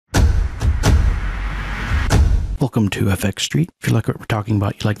Welcome to FX Street. If you like what we're talking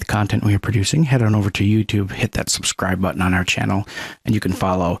about, you like the content we are producing, head on over to YouTube, hit that subscribe button on our channel, and you can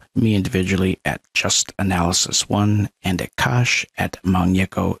follow me individually at Just Analysis 1 and at Kash at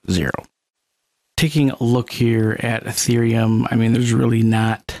Muñeco0. Taking a look here at Ethereum, I mean, there's really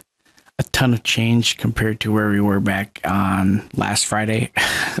not a ton of change compared to where we were back on last Friday.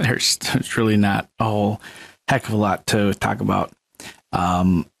 There's really not a whole heck of a lot to talk about.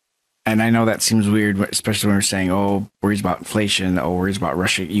 And I know that seems weird, especially when we're saying, oh, worries about inflation, oh, worries about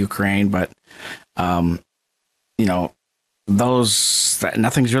Russia, Ukraine, but, you know,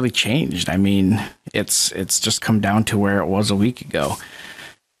 nothing's really changed. I mean, it's just come down to where it was a week ago.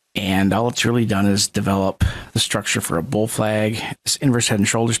 And all it's really done is develop the structure for a bull flag. This inverse head and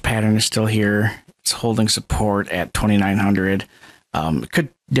shoulders pattern is still here. It's holding support at 2,900. It could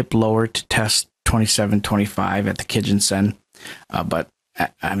dip lower to test 27.25 at the Kijun-sen, but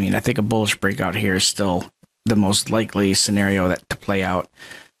I mean, I think a bullish breakout here is still the most likely scenario to play out.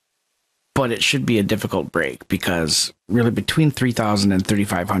 But it should be a difficult break because really between 3,000 and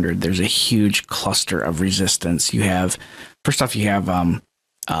 3,500, there's a huge cluster of resistance. You have, first off, you have the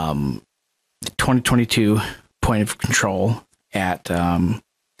 2022 point of control at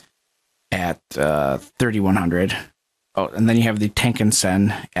 3,100. Oh, and then you have the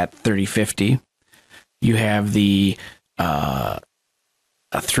Tenkan-sen at 3050. You have the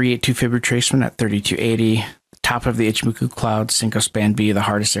a 382 fib retracement at 3280. Top of the Ichimoku cloud, Cinco span B, the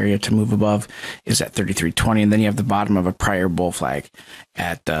hardest area to move above, is at 3320. And then you have the bottom of a prior bull flag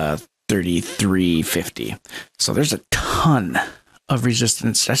at 3350. So there's a ton of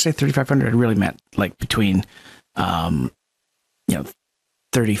resistance. Did I say 3,500? I really meant like between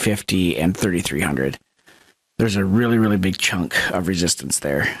 3050 and 3,300. There's a really, really big chunk of resistance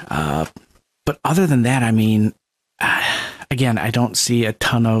there. But other than that, I mean, again, I don't see a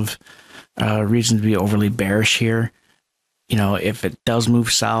ton of reason to be overly bearish here. You know, if it does move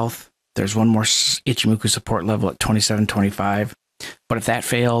south, there's one more Ichimoku support level at 27.25. But if that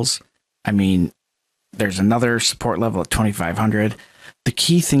fails, I mean, there's another support level at 2,500. The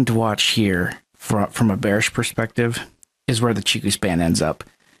key thing to watch here from a bearish perspective is where the Chiku span ends up.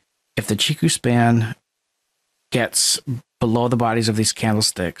 If the Chiku span gets below the bodies of these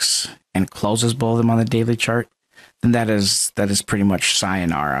candlesticks and closes below them on the daily chart, then that is pretty much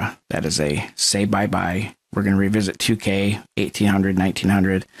sayonara. That is a say bye-bye. We're going to revisit 2K, 1,800,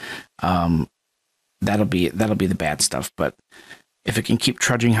 1,900. That'll be the bad stuff. But if it can keep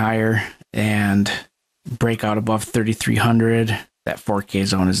trudging higher and break out above 3,300, that 4K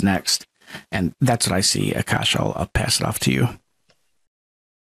zone is next. And that's what I see. Akash, I'll pass it off to you.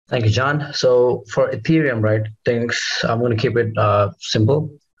 Thank you, John. So for Ethereum, right, I'm going to keep it simple.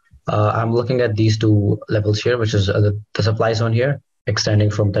 I'm looking at these two levels here, which is the supply zone here, extending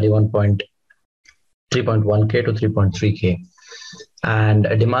from 3.1K to 3.3K, and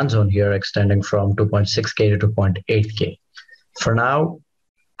a demand zone here extending from 2.6K to 2.8K. For now,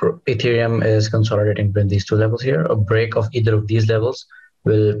 Ethereum is consolidating between these two levels here. A break of either of these levels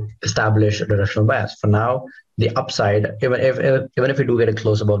will establish a directional bias. For now, the upside, even if we do get a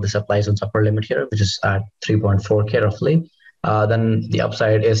close above the supply zone's upper limit here, which is at 3.4K roughly, then the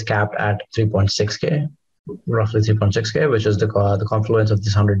upside is capped at 3.6K, roughly 3.6K, which is the confluence of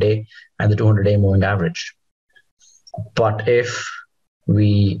this 100-day and the 200-day moving average. But if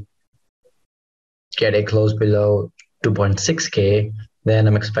we get a close below 2.6K, then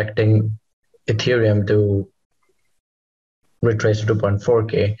I'm expecting Ethereum to retrace to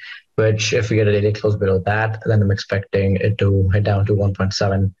 2.4K, which if we get a daily close below that, then I'm expecting it to head down to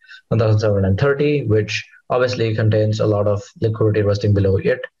 1,730, which obviously contains a lot of liquidity resting below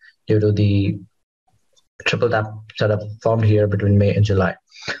it due to the triple tap setup formed here between May and July.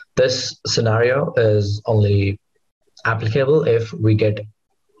 This scenario is only applicable if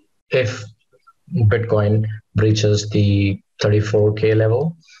Bitcoin breaches the 34K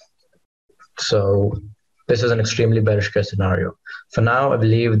level. So this is an extremely bearish case scenario. For now, I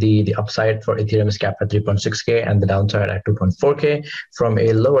believe the upside for Ethereum is capped at 3.6K and the downside at 2.4K. From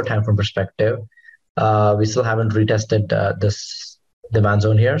a lower time frame perspective, we still haven't retested this demand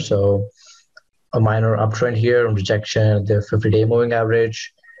zone here. So a minor uptrend here on rejection, the 50-day moving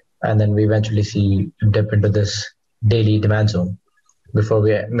average, and then we eventually see a dip into this daily demand zone before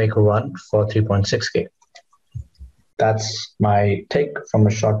we make a run for 3.6K. That's my take from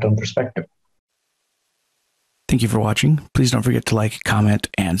a short-term perspective. Thank you for watching. Please don't forget to like, comment,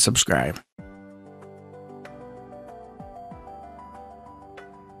 and subscribe.